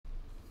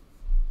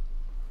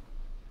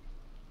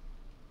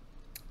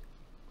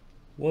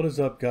What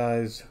is up,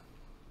 guys?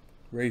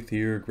 Wraith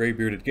here, Gray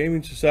Bearded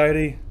Gaming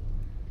Society.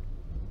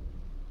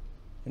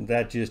 And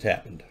that just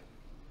happened.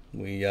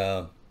 We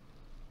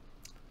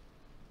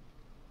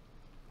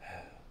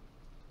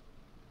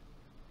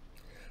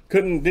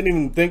didn't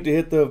even think to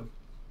hit the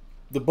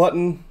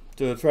button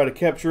to try to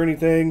capture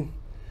anything.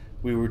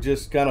 We were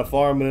just kind of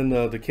farming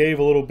in the cave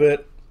a little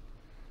bit,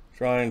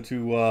 trying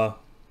to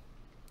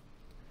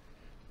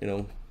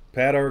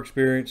pad our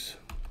experience.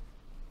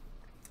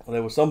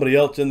 There was somebody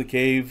else in the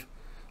cave.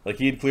 Like,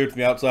 he had cleared from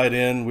the outside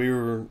in. We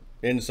were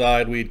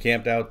inside. We had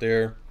camped out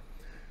there.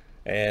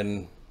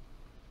 And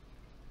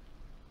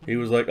he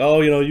was like, oh,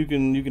 you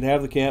can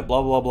have the camp,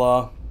 blah, blah,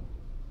 blah.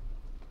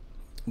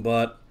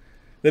 But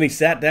then he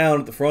sat down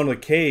at the front of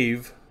the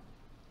cave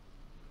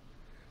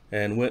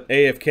and went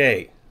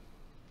AFK.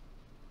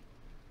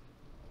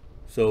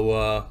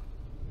 So,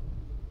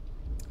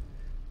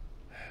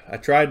 I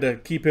tried to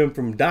keep him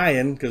from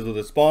dying because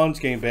the spawns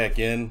came back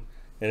in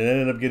and it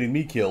ended up getting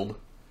me killed.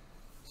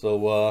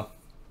 So,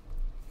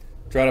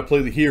 try to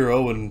play the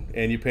hero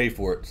and you pay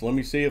for it. So let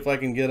me see if I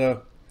can get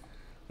a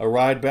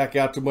ride back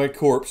out to my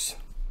corpse,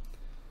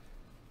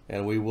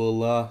 and we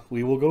will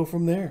go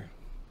from there.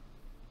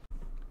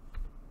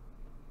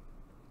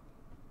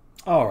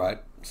 All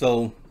right,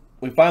 so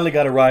we finally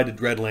got a ride to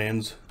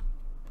Dreadlands.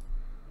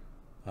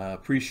 I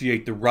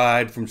appreciate the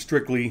ride from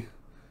Strictly.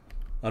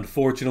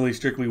 Unfortunately,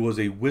 Strictly was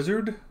a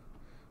wizard,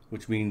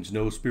 which means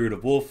no Spirit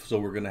of Wolf, so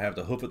we're gonna have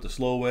to hoof it the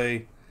slow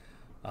way.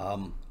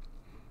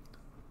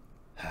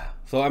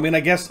 So, I mean, I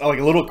guess, like,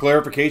 a little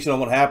clarification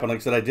on what happened. Like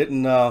I said, I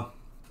didn't,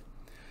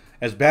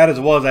 as bad as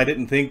it was, I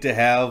didn't think to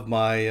have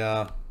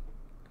my,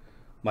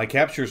 my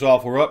capture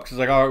software up. Because,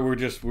 like, all right, we're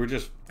just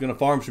going to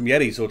farm some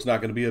yetis, so it's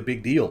not going to be a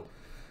big deal.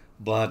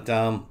 But,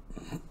 like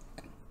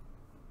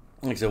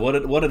I said,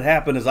 what had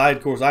happened is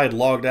of course, I had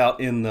logged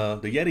out in the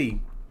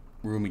yeti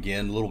room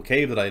again, the little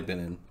cave that I had been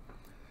in.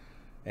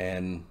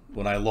 And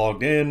when I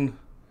logged in,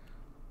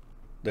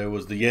 there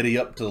was the yeti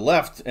up to the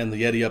left and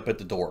the yeti up at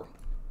the door.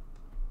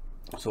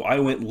 So I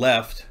went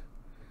left,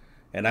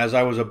 and as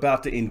I was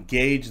about to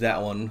engage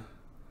that one,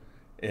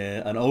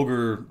 an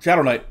ogre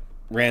Shadow Knight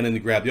ran in to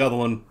grab the other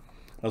one.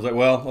 I was like,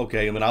 well,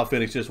 okay, I mean, I'll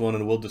finish this one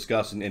and we'll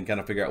discuss and kind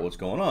of figure out what's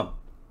going on.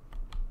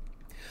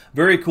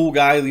 Very cool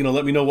guy,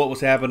 let me know what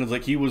was happening. It's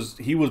like he was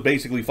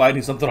basically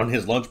fighting something on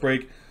his lunch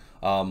break.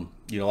 I'm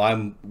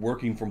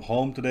working from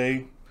home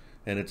today,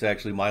 and it's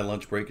actually my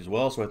lunch break as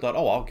well. So I thought,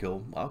 oh, I'll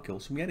kill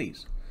some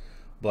yetis.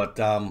 But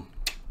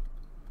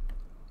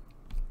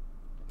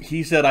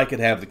he said I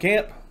could have the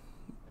camp,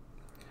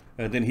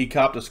 and then he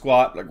copped a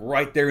squat like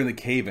right there in the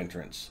cave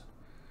entrance.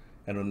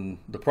 And then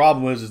the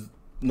problem is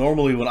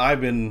normally when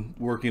I've been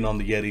working on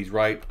the yetis,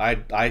 right,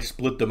 I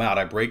split them out.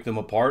 I break them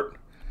apart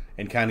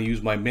and kind of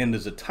use my mend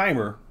as a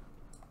timer.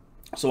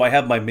 So I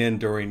have my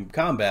mend during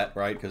combat,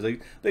 right, because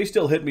they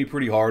still hit me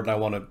pretty hard and I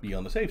want to be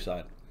on the safe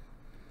side.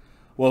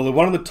 Well, the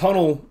one in the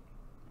tunnel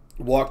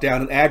walked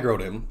down and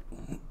aggroed him,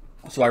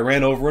 so I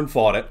ran over and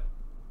fought it.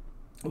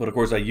 But of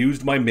course I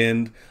used my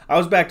mend. I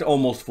was back to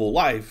almost full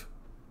life.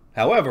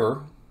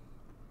 However,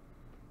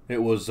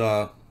 it was,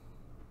 all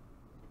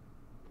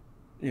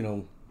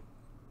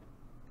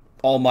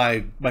my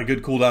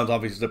good cooldowns,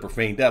 obviously, except for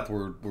Feign Death,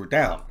 were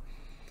down.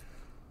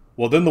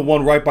 Well, then the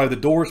one right by the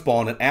door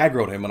spawned and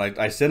aggroed him, and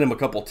I sent him a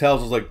couple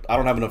tells. I was like, I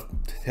don't have enough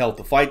health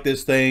to fight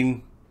this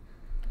thing.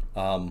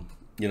 Like,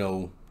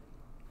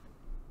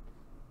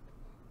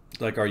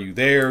 are you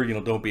there?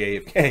 Don't be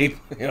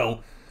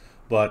AFK,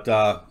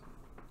 But,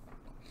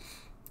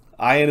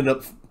 I ended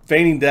up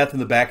feigning death in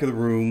the back of the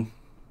room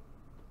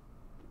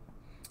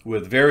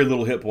with very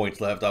little hit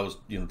points left. I was,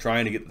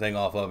 trying to get the thing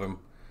off of him.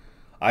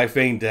 I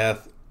feigned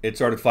death. It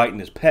started fighting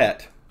his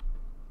pet,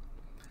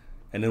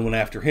 and then went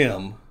after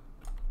him.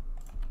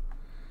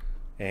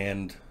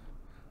 And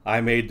I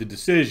made the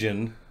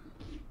decision.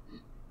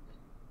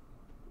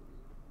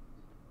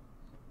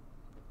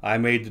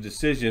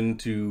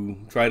 To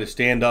try to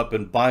stand up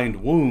and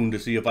bind wound to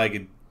see if I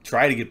could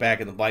try to get back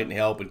in the fight and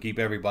help and keep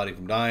everybody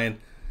from dying.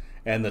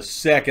 And the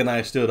second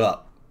I stood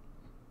up,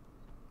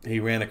 he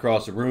ran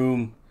across the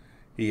room,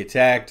 he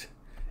attacked,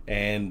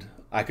 and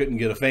I couldn't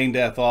get a feign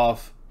death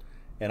off,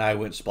 and I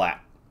went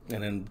splat.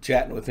 And then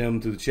chatting with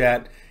him through the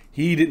chat,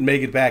 he didn't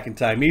make it back in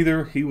time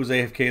either. He was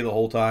AFK the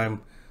whole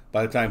time.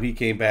 By the time he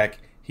came back,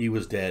 he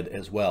was dead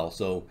as well.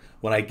 So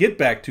when I get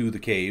back to the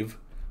cave,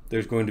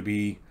 there's going to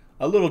be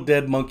a little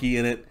dead monkey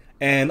in it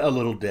and a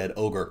little dead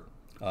ogre.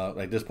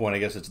 At this point, I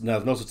guess there's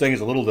no such thing as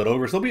a little dead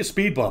ogre. So there'll be a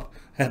speed bump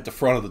at the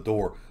front of the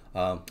door.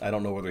 I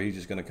don't know whether he's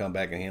just going to come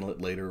back and handle it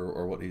later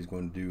or what he's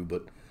going to do.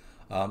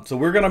 But so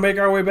we're going to make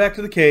our way back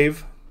to the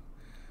cave.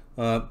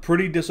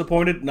 Pretty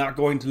disappointed, not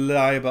going to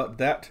lie about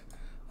that.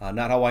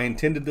 Not how I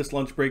intended this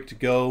lunch break to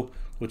go,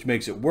 which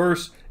makes it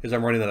worse, is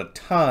I'm running out of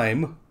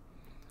time.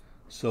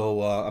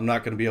 So I'm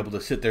not going to be able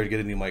to sit there to get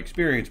any of my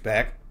experience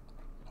back.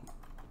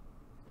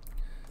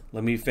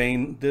 Let me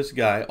feign this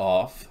guy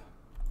off,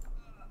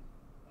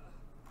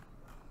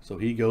 so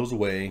he goes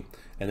away,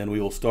 and then we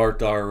will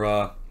start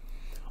our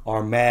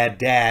mad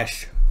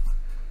dash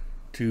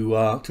to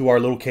our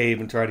little cave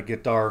and try to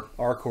get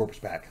our corpse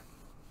back.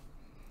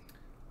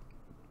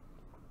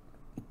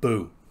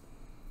 Boo.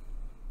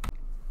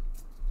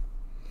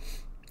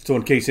 So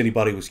in case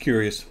anybody was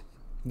curious,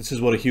 this is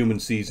what a human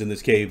sees in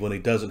this cave when he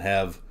doesn't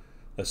have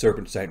a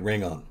serpent sight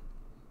ring on.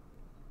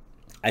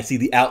 I see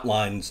the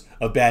outlines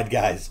of bad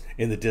guys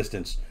in the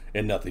distance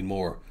and nothing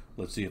more.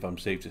 Let's see if I'm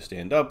safe to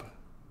stand up.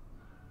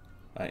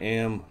 I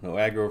am. No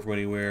aggro from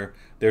anywhere.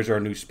 There's our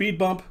new speed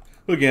bump.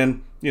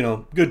 Again, you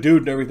know, good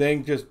dude and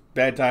everything. Just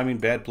bad timing,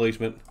 bad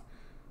placement.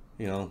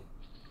 You know,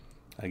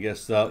 I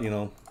guess, you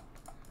know,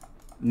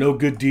 no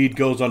good deed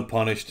goes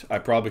unpunished. I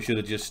probably should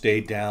have just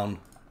stayed down.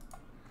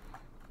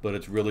 But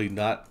it's really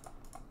not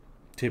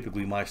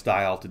typically my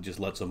style to just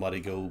let somebody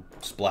go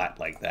splat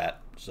like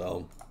that.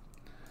 So,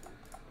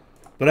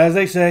 but as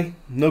they say,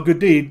 no good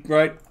deed,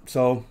 right?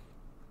 So,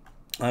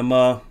 I'm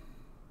gonna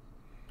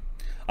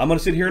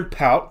sit here and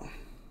pout.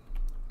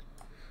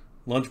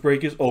 Lunch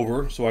break is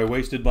over, so I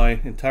wasted my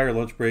entire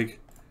lunch break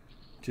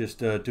just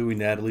doing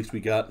that. At least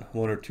we got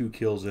 1 or 2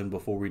 kills in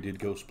before we did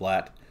go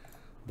splat.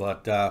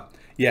 But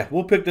yeah,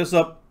 we'll pick this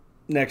up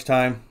next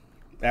time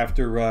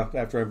after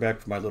I'm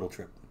back from my little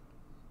trip.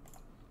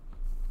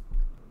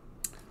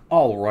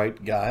 All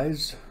right,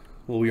 guys.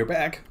 Well, we are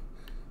back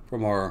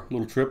from our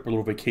little trip, or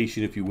little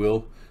vacation, if you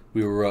will.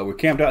 We're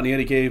camped out in the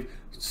Yeti cave.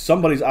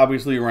 Somebody's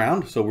obviously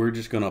around, so we're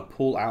just gonna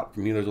pull out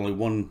from here. There's only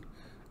one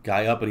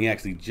guy up, and he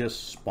actually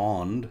just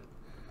spawned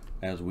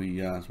as we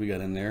got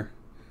in there.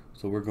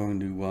 So we're going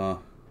to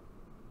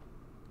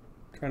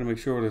try to make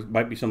sure there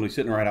might be somebody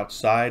sitting right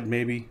outside,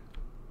 maybe.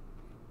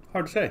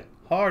 Hard to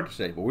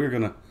say, but we're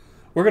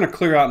gonna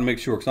clear out and make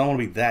sure, because I don't want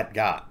to be that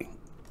guy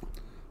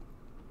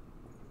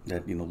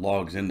that, you know,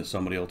 logs into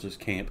somebody else's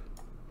camp.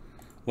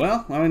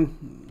 Well, I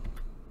mean,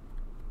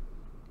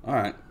 all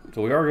right.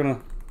 So we are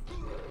gonna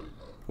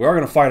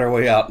fight our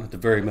way out at the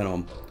very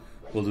minimum.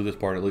 We'll do this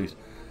part at least.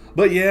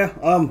 But yeah,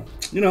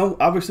 you know,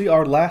 obviously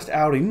our last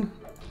outing,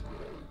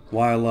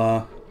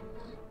 while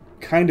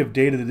kind of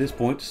dated at this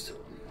point,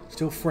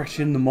 still fresh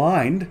in the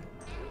mind.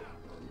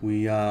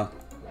 We you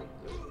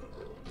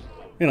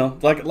know,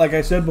 like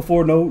I said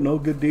before, no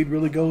good deed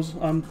really goes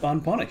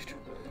unpunished.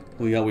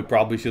 We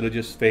probably should have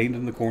just feigned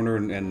in the corner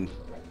and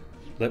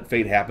let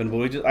fate happen.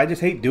 But I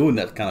just hate doing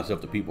that kind of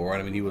stuff to people, right?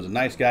 I mean, he was a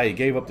nice guy. He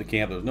gave up the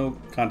camp. There was no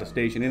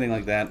contestation, anything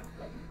like that.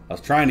 I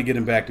was trying to get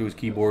him back to his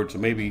keyboard, so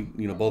maybe,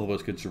 you know, both of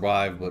us could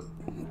survive. But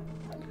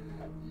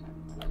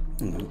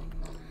you know,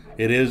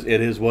 it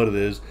is what it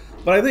is.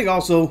 But I think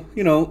also,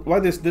 you know,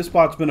 why this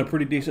spot's been a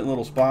pretty decent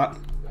little spot.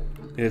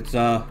 It's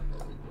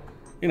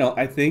you know,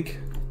 I think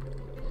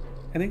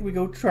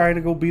we try to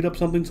go beat up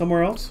something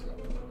somewhere else.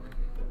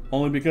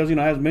 Only because, you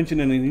know, as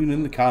mentioned even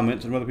in the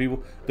comments and other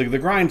people, the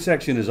grind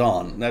section is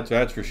on.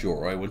 That's for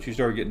sure, right? Once you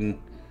start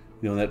getting,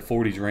 you know, that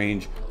 40s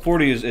range,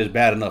 40 is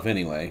bad enough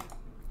anyway.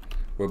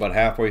 We're about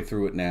halfway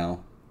through it now.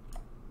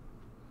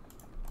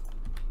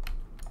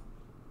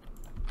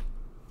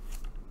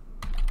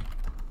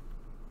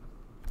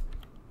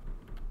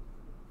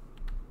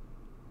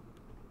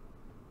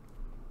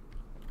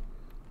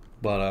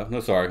 But no,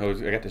 sorry,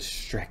 I got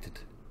distracted.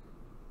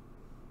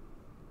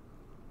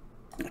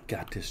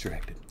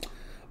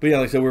 But yeah,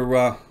 like I said, we're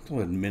go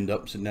ahead and mend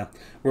up, sit down.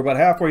 We're about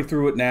halfway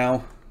through it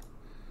now,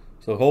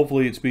 so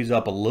hopefully it speeds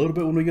up a little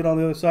bit when we get on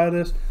the other side of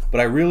this. But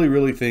I really,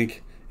 really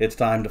think it's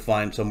time to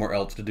find somewhere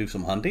else to do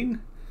some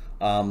hunting.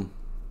 You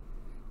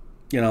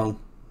know,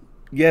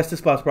 yes, this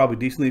spot's probably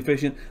decently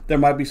efficient. There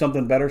might be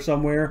something better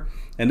somewhere,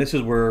 and this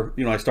is where,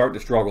 you know, I start to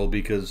struggle,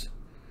 because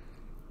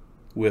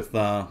with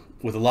a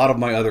lot of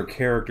my other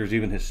characters,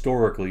 even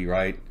historically,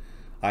 right,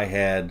 I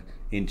had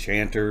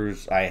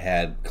enchanters, I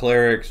had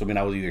clerics. I mean,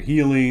 I was either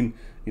healing,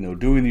 you know,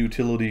 doing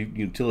the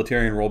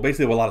utilitarian role,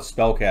 basically with a lot of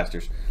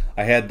spellcasters.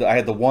 I had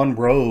the one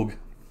rogue,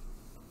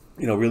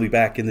 you know, really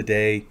back in the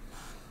day,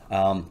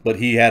 but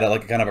he had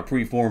like a kind of a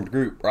preformed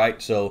group,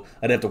 right? So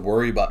I'd have to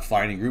worry about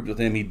finding groups with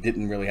him. He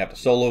didn't really have to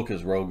solo,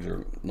 because rogues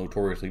are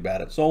notoriously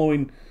bad at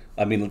soloing.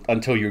 I mean,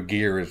 until your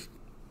gear is,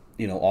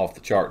 you know, off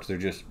the charts.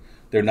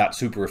 They're not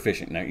super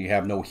efficient. Now you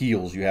have no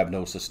heals, you have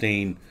no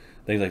sustain,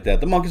 things like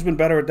that. The monk has been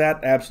better at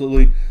that,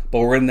 absolutely.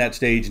 But we're in that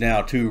stage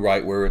now too,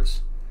 right, where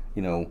it's,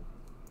 you know,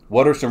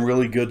 what are some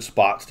really good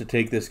spots to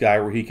take this guy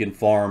where he can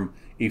farm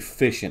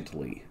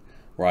efficiently,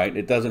 right?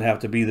 It doesn't have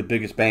to be the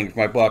biggest bang for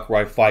my buck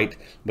where I fight,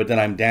 but then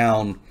I'm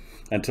down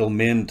until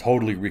Min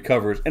totally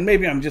recovers. And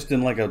maybe I'm just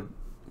in like a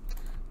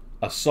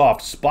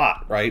soft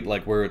spot, right?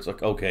 Like where it's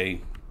like,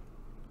 okay,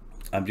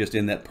 I'm just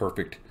in that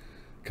perfect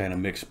kind of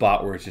mixed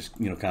spot where it's just,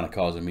 you know, kind of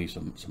causing me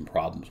some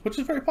problems, which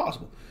is very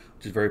possible.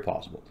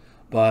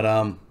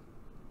 But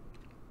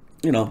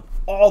you know,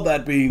 all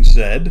that being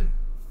said,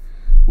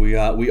 we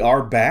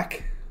are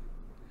back.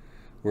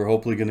 We're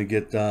hopefully going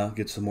to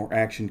get some more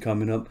action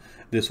coming up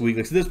this week.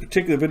 Like, so this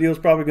particular video is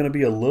probably going to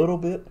be a little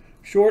bit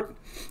short.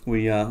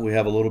 We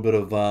have a little bit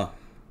of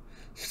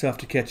stuff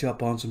to catch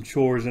up on, some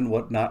chores and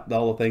whatnot,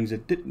 all the things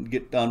that didn't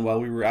get done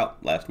while we were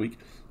out last week.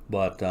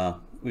 But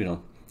you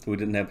know, so we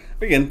didn't have,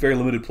 again, very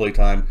limited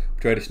playtime.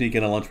 We tried to sneak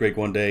in a lunch break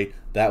one day.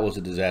 That was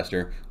a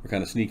disaster. We're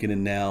kind of sneaking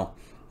in now.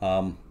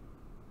 And,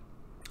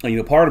 you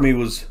know, part of me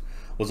was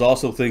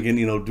also thinking,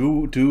 you know,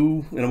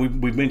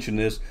 and we've mentioned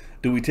this,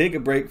 do we take a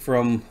break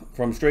from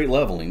straight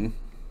leveling,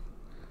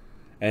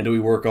 and do we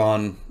work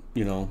on,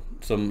 you know,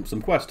 some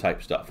quest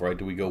type stuff, right?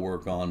 Do we go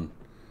work on,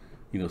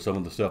 you know, some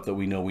of the stuff that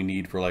we know we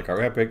need for like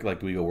our epic? Like,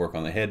 do we go work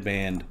on the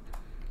headband?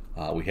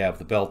 We have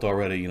the belt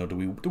already. You know,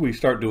 do we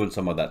start doing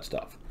some of that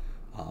stuff?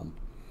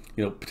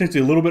 You know,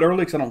 potentially a little bit early,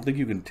 because I don't think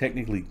you can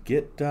technically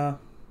get. I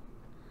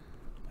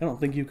don't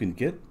think you can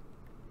get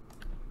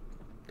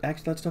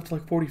actually that stuff to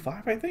like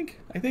 45. I think.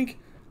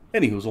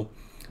 Any hoozle,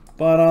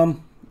 but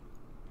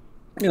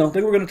you know, I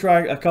think we're gonna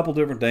try a couple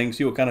different things,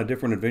 see what kind of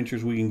different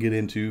adventures we can get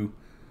into,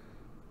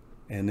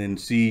 and then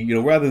see, you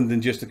know, rather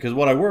than just, because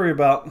what I worry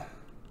about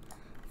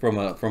from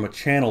a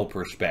channel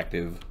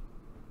perspective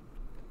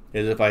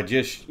is if I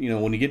just, you know,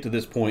 when you get to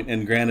this point,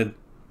 and granted,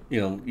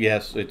 you know,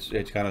 yes,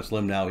 it's kind of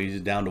slim now.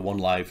 He's down to 1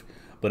 life,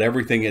 but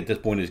everything at this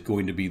point is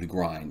going to be the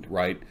grind,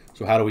 right?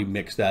 So how do we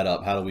mix that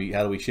up? How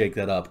do we shake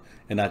that up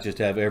and not just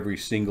have every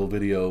single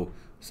video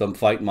some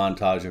fight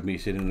montage of me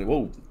sitting there?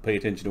 Whoa, pay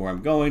attention to where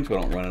I'm going so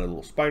I don't run into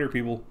little spider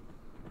people.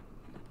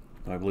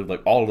 I believe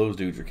like all of those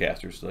dudes are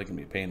casters, so they can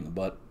be a pain in the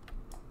butt.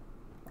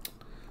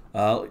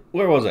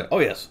 Where was I? Oh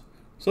yes.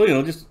 So, you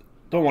know, just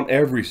don't want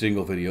every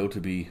single video to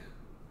be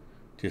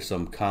just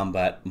some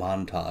combat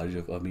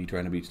montage of me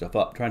trying to beat stuff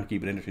up. Trying to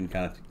keep it interesting,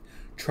 kind of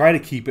try to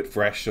keep it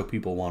fresh so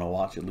people want to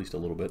watch at least a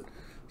little bit.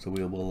 So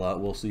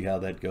we'll see how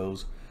that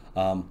goes.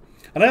 And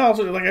I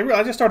also, like,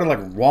 I just started like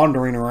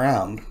wandering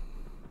around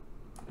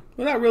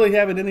without really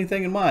having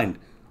anything in mind.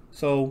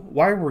 So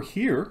while we're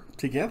here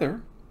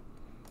together,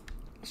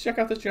 let's check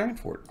out this giant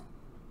fort.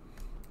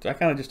 So I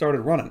kind of just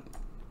started running.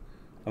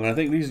 I mean, I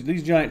think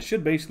these giants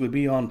should basically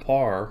be on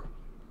par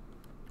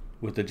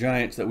with the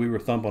giants that we were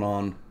thumping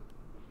on,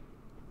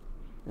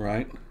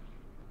 right?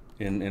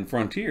 In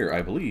Frontier,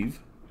 I believe.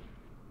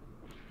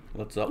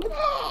 Let's chop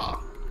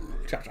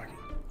jockey.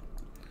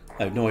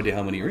 I have no idea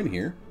how many are in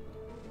here.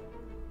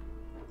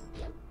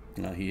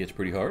 He hits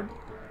pretty hard.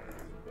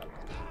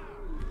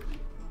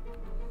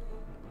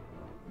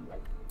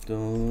 So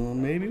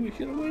maybe we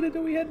should have waited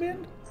till we had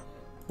bend.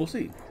 We'll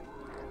see.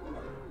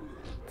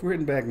 We're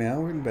hitting back now.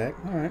 We're hitting back.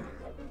 All right.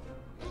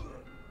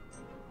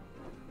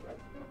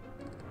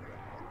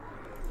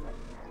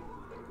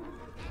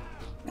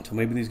 So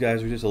maybe these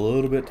guys are just a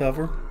little bit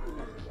tougher.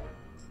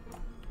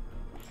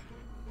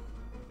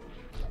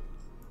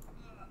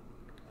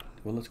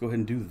 Well, let's go ahead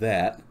and do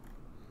that.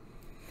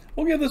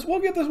 We'll give this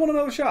one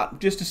another shot,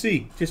 just to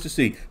see.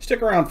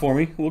 Stick around for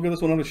me. We'll give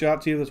this one another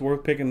shot, see if it's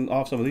worth picking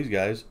off some of these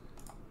guys.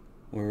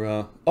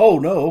 We're oh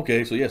no,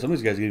 okay, so yeah, some of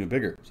these guys get even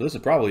bigger. So this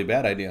is probably a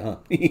bad idea, huh?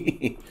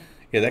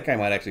 Yeah, that guy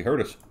might actually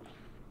hurt us.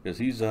 Because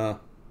he's not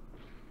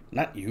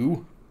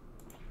you.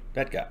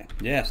 That guy.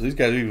 Yeah, so these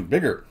guys are even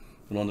bigger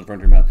than on the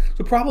Frontier Mountain.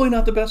 So probably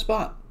not the best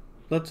spot.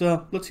 Let's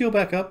heal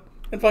back up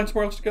and find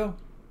somewhere else to go.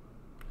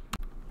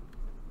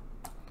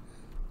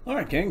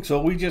 Alright, gang,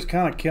 so we just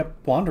kind of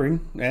kept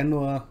wandering,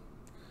 and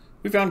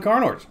we found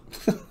Carnors.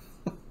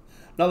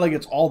 Not like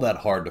it's all that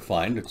hard to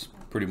find. It's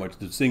pretty much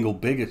the single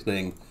biggest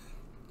thing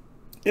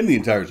in the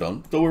entire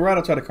zone. So we're right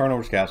outside of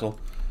Carnor's Castle.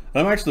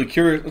 And I'm actually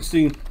curious, let's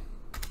see.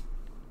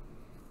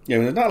 Yeah, I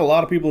mean, there's not a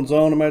lot of people in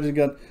zone. Imagine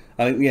you got,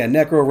 yeah,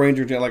 Necro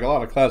Ranger, like a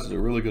lot of classes are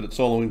really good at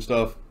soloing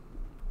stuff.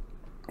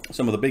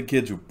 Some of the big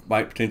kids who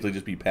might potentially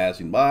just be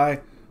passing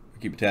by,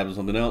 keep tabs on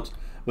something else.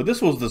 But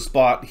this was the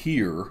spot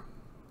here.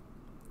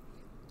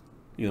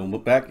 You know,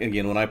 back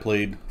again when I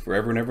played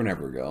forever and ever and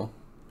ever ago,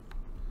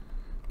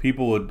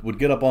 people would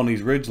get up on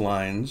these ridge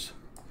lines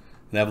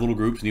and have little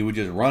groups, and you would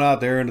just run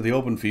out there into the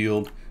open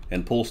field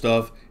and pull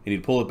stuff, and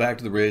you'd pull it back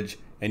to the ridge,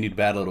 and you'd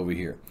battle it over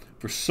here.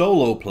 For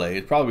solo play,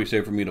 it's probably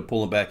safe for me to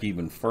pull it back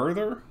even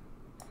further,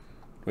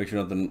 make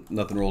sure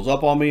nothing rolls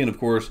up on me, and of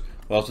course,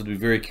 we also have to be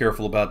very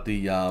careful about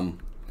the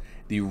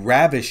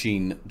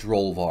ravishing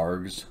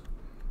Drollvargs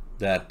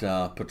that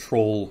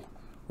patrol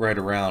right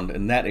around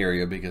in that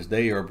area, because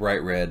they are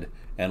bright red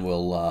and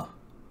will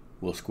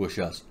squish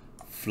us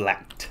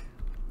flat.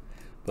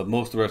 But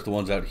most of the rest of the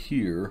ones out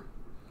here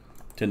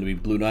tend to be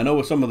blue. Now I know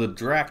with some of the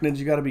Drachnids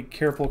you got to be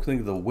careful, because I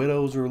think the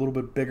Widows are a little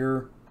bit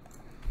bigger.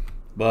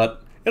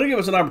 But it'll give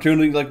us an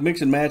opportunity, like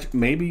mix and match.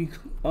 Maybe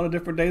on a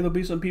different day there'll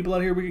be some people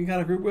out here we can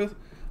kind of group with.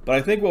 But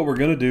I think what we're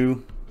gonna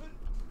do,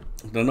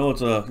 I know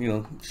it's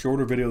a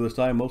shorter video this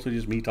time, mostly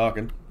just me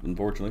talking.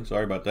 Unfortunately,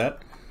 sorry about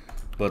that.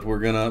 But I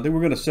think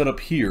we're gonna set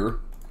up here.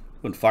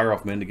 And fire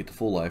off men to get to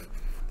full life.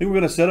 I think we're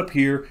going to set up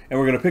here, and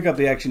we're going to pick up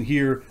the action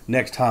here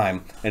next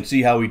time and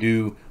see how we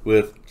do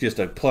with just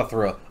a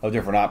plethora of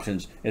different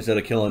options instead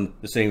of killing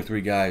the same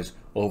 3 guys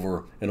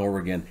over and over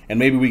again. And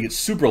maybe we get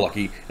super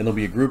lucky and there'll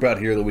be a group out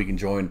here that we can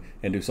join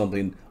and do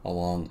something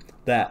along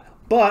that.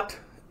 But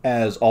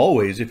as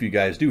always, if you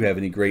guys do have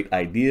any great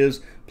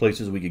ideas,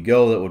 places we could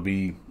go that would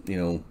be,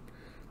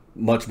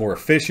 much more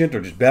efficient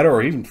or just better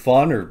or even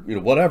fun or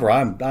whatever,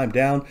 I'm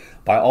down.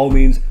 By all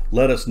means,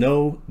 let us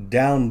know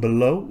down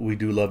below. We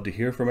do love to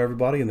hear from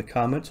everybody in the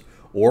comments,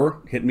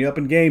 or hit me up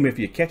in game if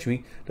you catch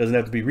me. Doesn't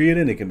have to be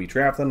reading, it can be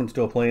Trapped. I'm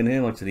still playing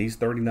him. Like I said, he's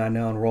 39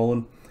 now and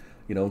rolling.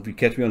 You know, if you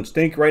catch me on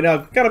Stink right now,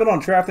 I've kind of been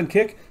on Trafton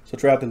kick, so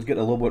Trafton's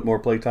getting a little bit more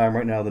playtime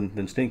right now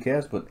than Stink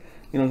has. But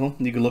you know,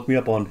 you can look me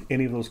up on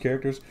any of those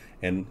characters,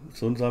 and as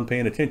soon as I'm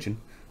paying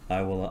attention,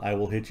 I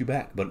will hit you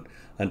back. But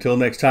until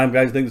next time,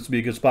 guys, I think this will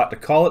be a good spot to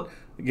call it.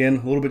 Again,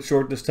 a little bit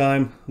short this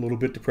time, a little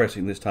bit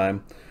depressing this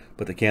time,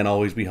 but they can't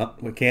always be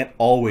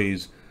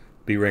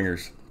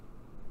ringers.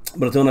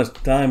 But until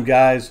next time,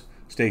 guys,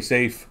 stay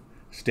safe,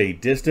 stay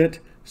distant,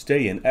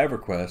 stay in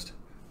EverQuest.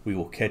 We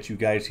will catch you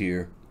guys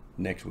here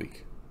next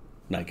week.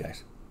 Night,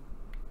 guys.